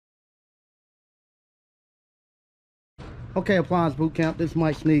Okay, Appliance Boot Camp, this is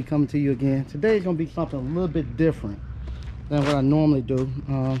Mike Sneed coming to you again. Today's gonna be something a little bit different than what I normally do.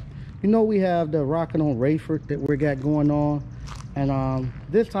 You know, we have the Rockin' on Rayford that we got going on, and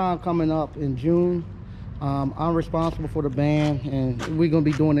this time coming up in June, I'm responsible for the band, and we're gonna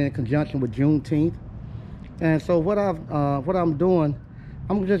be doing it in conjunction with Juneteenth. And so what I'm doing,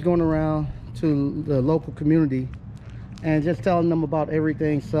 I'm just going around to the local community and just telling them about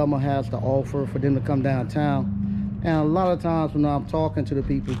everything Selma has to offer for them to come downtown. And a lot of times when I'm talking to the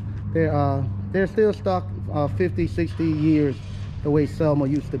people, they're still stuck 50, 60 years the way Selma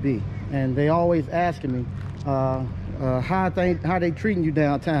used to be. And they always asking me how they treating you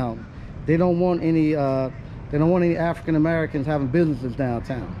downtown. They don't want any African Americans having businesses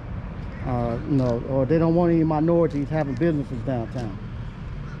downtown. No, or they don't want any minorities having businesses downtown.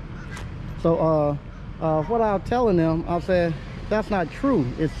 So what I'm telling them, I said that's not true.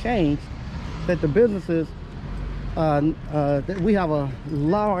 It's changed. That the businesses, we have a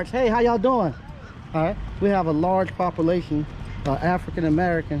large, hey, how y'all doing? All right, we have a large population of African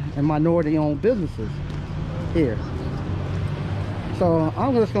American and minority owned businesses here. So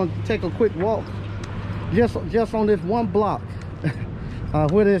I'm just going to take a quick walk just on this one block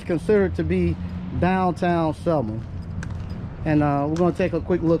where it is considered to be downtown Selma. And we're going to take a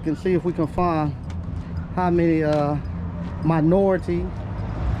quick look and see if we can find how many minority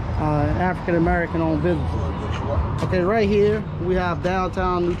African American owned businesses. Okay, right here we have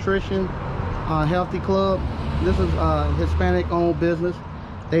Downtown Nutrition Healthy Club. This is a Hispanic owned business.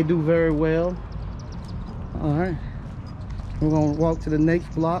 They do very well. All right, we're going to walk to the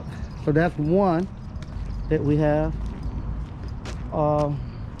next block. So that's one that we have.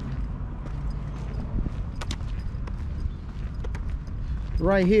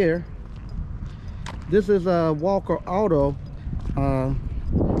 Right here, this is a Walker Auto.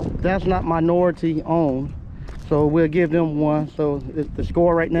 That's not minority owned, so we'll give them one. So the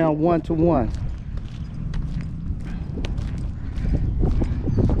score right now 1-1.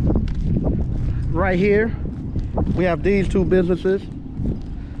 Right here we have these two businesses.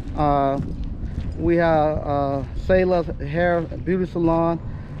 We have Selma's Hair Beauty Salon,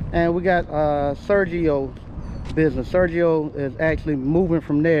 and we got Sergio's business. Sergio is actually moving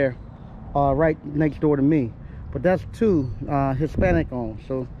from there right next door to me, but that's two Hispanic owned.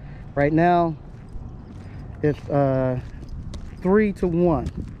 So right now it's 3-1.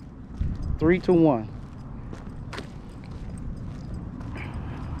 3-1.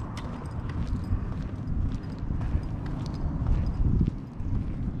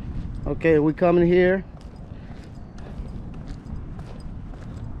 Okay, we coming here.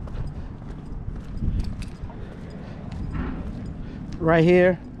 Right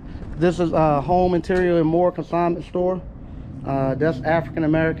here, this is a home interior and more consignment store. That's African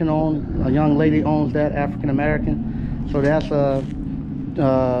American owned. A young lady owns that, African American. So that's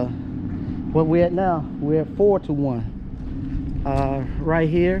what we at now. We're at 4-1. Right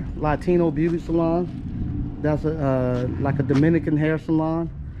here, Latino Beauty Salon. That's like a Dominican hair salon.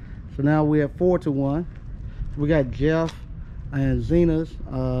 So now we're at 4-1. We got Jeff and Zena's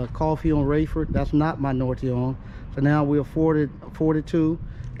Coffee on Rayford. That's not minority owned. So now we're 42.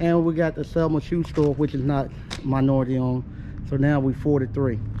 And we got the Selma Shoe Store, which is not minority owned. So now we're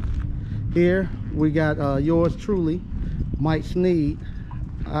 43. Here we got yours truly, Mike Sneed,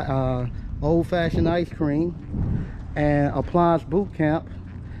 Old Fashioned Ice Cream, and Appliance Boot Camp.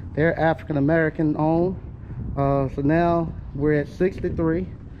 They're African American owned. So now we're at 63.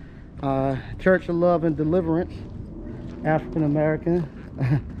 Church of Love and Deliverance, African American,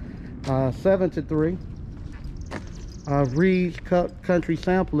 7-3. Reed's Country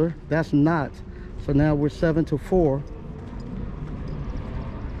Sampler, that's not. So now we're 7-4.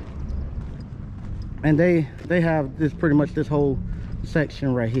 And they have this pretty much this whole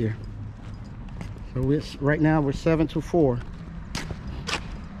section right here. So right now we're 7-4.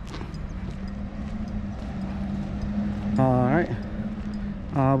 All right.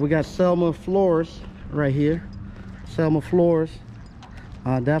 We got Selma Floors right here. Selma Floors,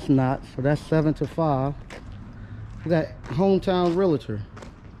 that's not. So that's 7-5. We got Hometown Realtor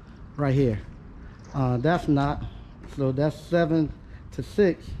right here. That's not. So that's 7-6.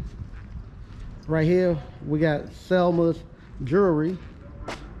 Right here we got Selma's Jewelry,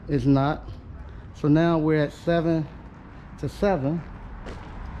 is not. So now we're at 7-7.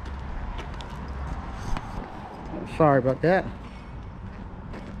 Sorry about that.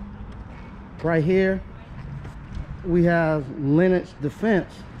 Right here we have Lennox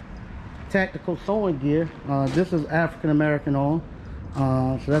Defense Tactical Sewing Gear. This is African American owned.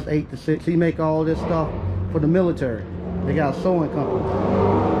 So that's 8-6. He make all this stuff for the military. They got a sewing company.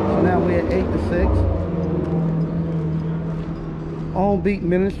 So now we're at 8-6. On Beat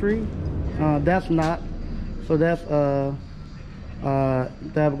Ministry. That's not. So that's that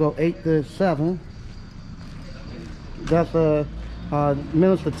will go 8 to 7. That's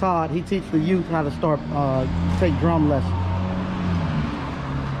Minister Todd. He teaches the youth how to start take drum lessons.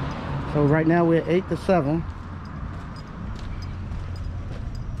 So right now we're 8 to 7.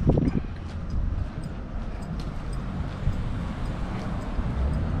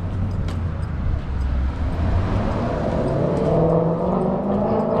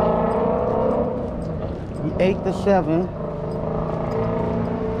 Eight to 7.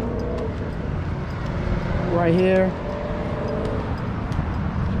 Right here.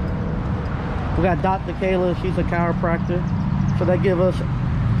 We got Dr. Kayla. She's a chiropractor. So that gives us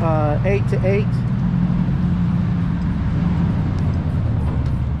 8 to 8.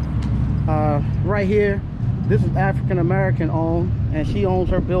 Right here, this is African American owned, and she owns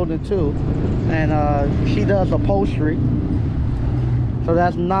her building too. And she does upholstery. So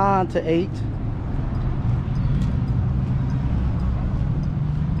that's 9 to 8.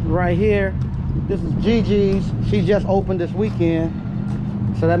 Right here, this is Gigi's. She just opened this weekend,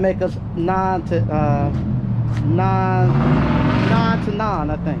 so that make us 9 to 9 to 9.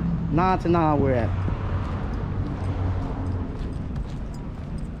 I think 9 to 9 we're at.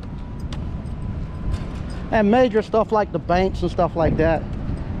 And major stuff like the banks and stuff like that,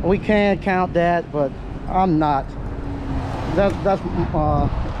 we can count that, but I'm not.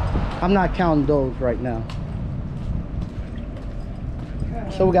 I'm not counting those right now.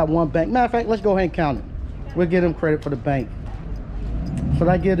 So we got one bank. Matter of fact, let's go ahead and count it. We'll give them credit for the bank. So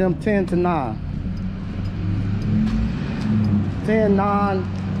that give them 10 to 9. 10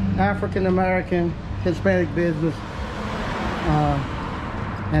 non-African American Hispanic business,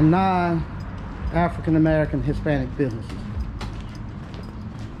 and 9 African American Hispanic businesses.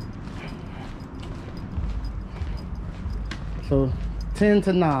 So 10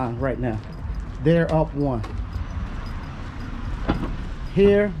 to 9 right now. They're up 1.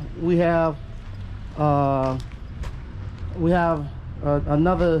 Here we have another,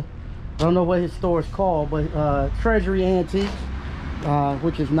 I don't know what his store is called, but Treasury Antiques,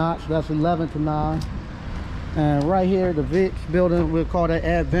 which is not, so that's 11 to 9. And right here, the Vicks building, we'll call that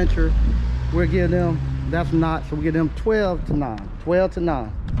Adventure. We'll give them, that's not, so we give them 12 to 9. 12 to 9.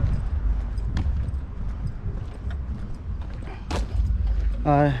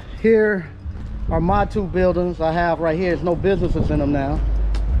 Here are my 2 buildings I have right here. There's no businesses in them now,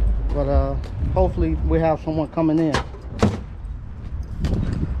 but hopefully we have someone coming in.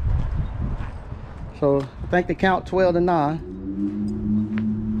 So I think they count 12 to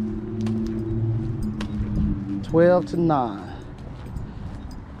 9. 12 to 9.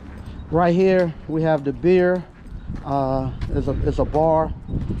 Right here we have the beer. It's a bar,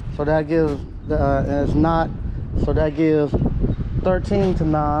 so that gives and it's not, so that gives 13 to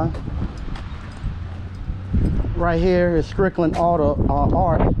 9. Right here is Strickland Auto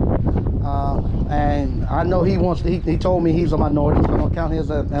Art, and I know he wants to, he told me he's a minority, so I'm gonna count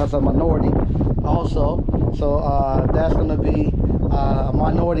his as a minority also. So that's gonna be a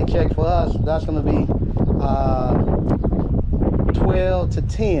minority check for us. That's gonna be 12 to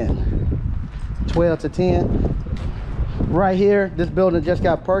 10. 12 to 10. Right here, this building just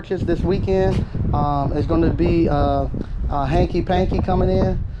got purchased this weekend. It's gonna be Hanky Panky coming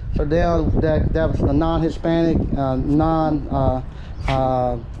in. So that was a non-Hispanic,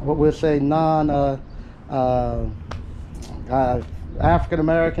 what we'll say African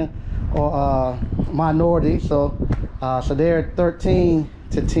American or minority. So so they're 13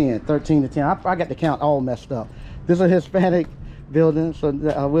 to 10. 13 to 10. I got the count all messed up. This is a Hispanic building, so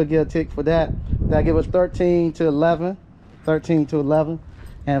we'll get a tick for that. That give us 13 to 11. 13 to 11.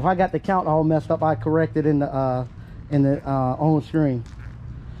 And if I got the count all messed up, I correct it in the on screen.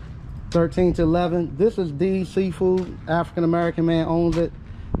 13 to 11. This is D Seafood. African American man owns it.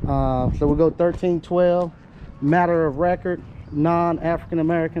 So we'll go 13 12. Matter of record, non-African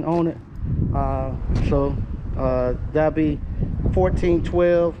American own it. So that'll be 14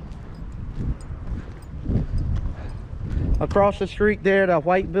 12. Across the street there, that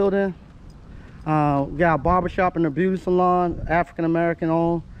white building, we got a barbershop and a beauty salon, African American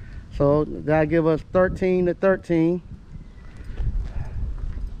owned. So that'll give us 13 to 13.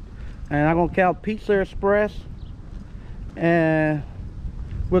 And I'm gonna count Pizza Express, and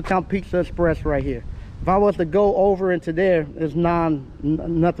we'll count Pizza Express right here. If I was to go over into there, there's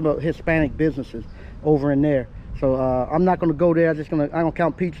nothing but Hispanic businesses over in there. So I'm not gonna go there. I'm gonna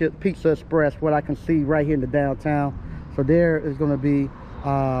count Pizza Express, what I can see right here in the downtown. So there is gonna be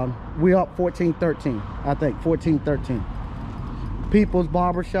we up 14-13, I think 14-13. People's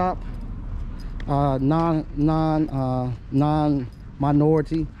Barbershop, non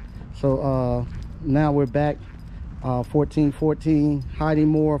minority. So now we're back. 1414. Heidi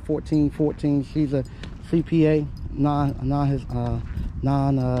Moore, 1414. She's a CPA,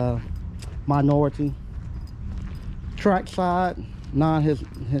 non-minority. Trackside,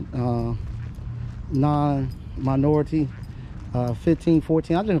 non-minority.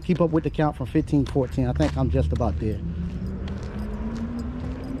 1514. I'm gonna keep up with the count from 1514. I think I'm just about there.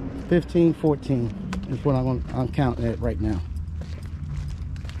 1514 is what I'm counting at right now.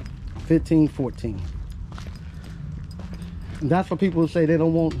 1514. And that's for people who say they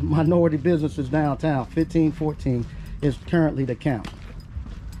don't want minority businesses downtown. 1514 is currently the count.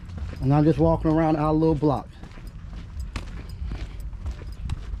 And I'm just walking around our little block.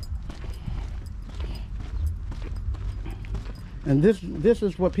 And this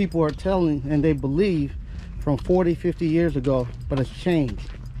is what people are telling and they believe from 40, 50 years ago, but it's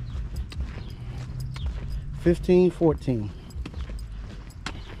changed. 1514.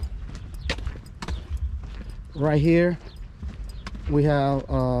 Right here we have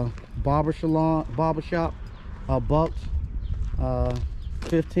barbershop, Bucks,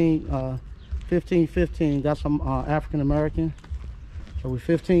 1515. That's some African American. So we're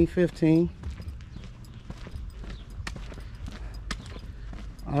 1515.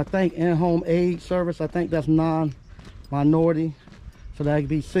 I think in-home aid service, I think that's non-minority. So that could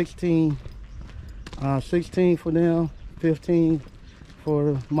be 16 for them, 15 for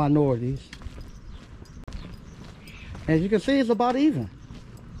the minorities. As you can see, it's about even.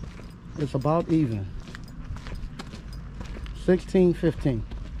 It's about even. 1615.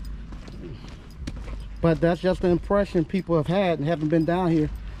 But that's just the impression people have had and haven't been down here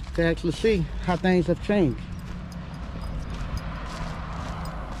to actually see how things have changed.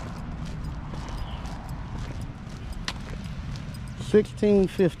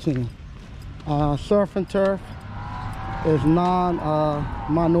 1615. Surf and turf is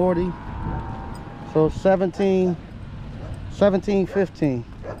non-minority. So 1715.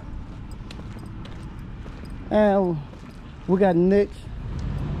 And we got Nick's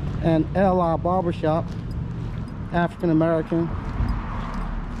and LI Barbershop, African American,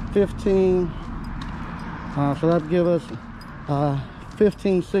 15. So that give us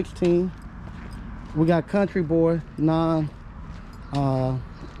 1516. We got Country Boy,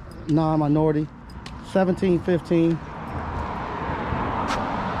 non-minority, 1715.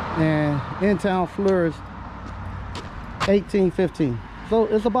 And In Town Fleurs, 1815. So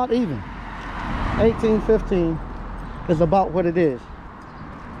it's about even. 1815 is about what it is.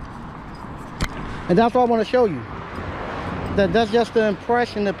 And that's what I want to show you. That's just the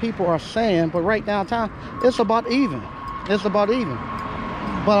impression that people are saying, but right downtown, it's about even. It's about even.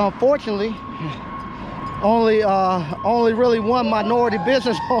 But unfortunately, only really one minority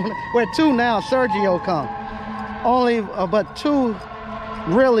business owner, well, two now, Sergio come. Only, but two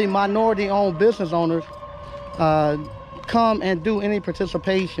really minority-owned business owners come and do any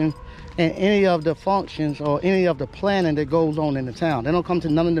participation in any of the functions or any of the planning that goes on in the town. They don't come to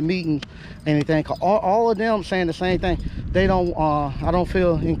none of the meetings, anything. All of them saying the same thing. They don't. I don't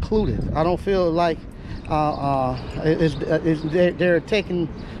feel included. I don't feel like they're taking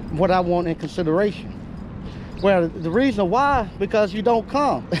what I want in consideration. Well, the reason why, because you don't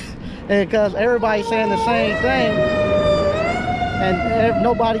come, and because everybody's saying the same thing,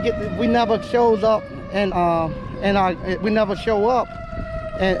 and we never shows up, and we never show up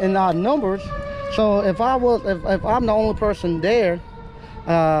in our numbers. So if I'm the only person there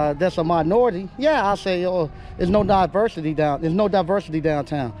that's a minority, yeah, I'll say, oh, there's no diversity downtown.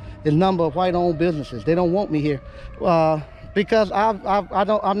 There's a number of white-owned businesses. They don't want me here because I'm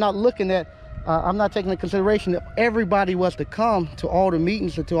not looking at. I'm not taking into consideration that everybody was to come to all the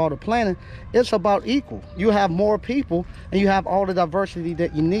meetings and to all the planning. It's about equal. You have more people and you have all the diversity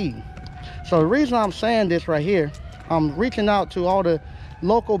that you need. So the reason I'm saying this right here, I'm reaching out to all the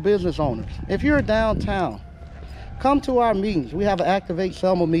local business owners. If you're downtown, come to our meetings. We have an Activate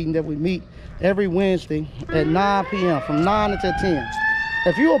Selma meeting that we meet every Wednesday at 9 p.m. from 9 until 10.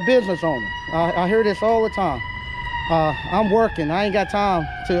 If you're a business owner, I hear this all the time. I'm working. I ain't got time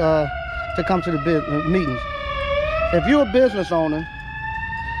to come to the meetings. If you're a business owner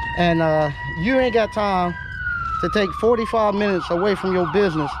and you ain't got time to take 45 minutes away from your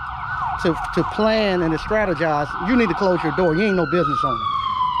business to plan and to strategize, you need to close your door. You ain't no business owner.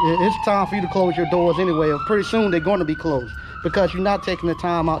 It's time for you to close your doors anyway. Pretty soon they're going to be closed because you're not taking the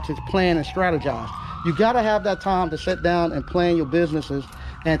time out to plan and strategize. You got to have that time to sit down and plan your businesses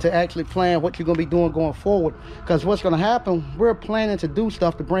and to actually plan what you're going to be doing going forward. Because what's going to happen, we're planning to do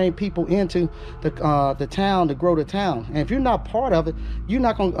stuff to bring people into the town, to grow the town. And if you're not part of it, you're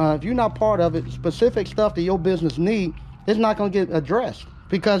not going. If you're not part of it, specific stuff that your business need, it's not going to get addressed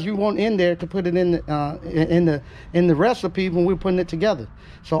because you weren't in there to put it in the recipe when we're putting it together.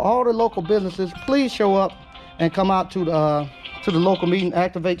 So all the local businesses, please show up and come out to the local meeting,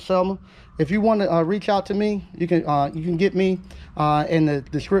 Activate Selma. If you want to reach out to me, you can get me in the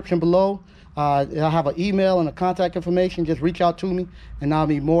description below. I have an email and a contact information. Just reach out to me, and I'll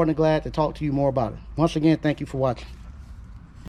be more than glad to talk to you more about it. Once again, thank you for watching.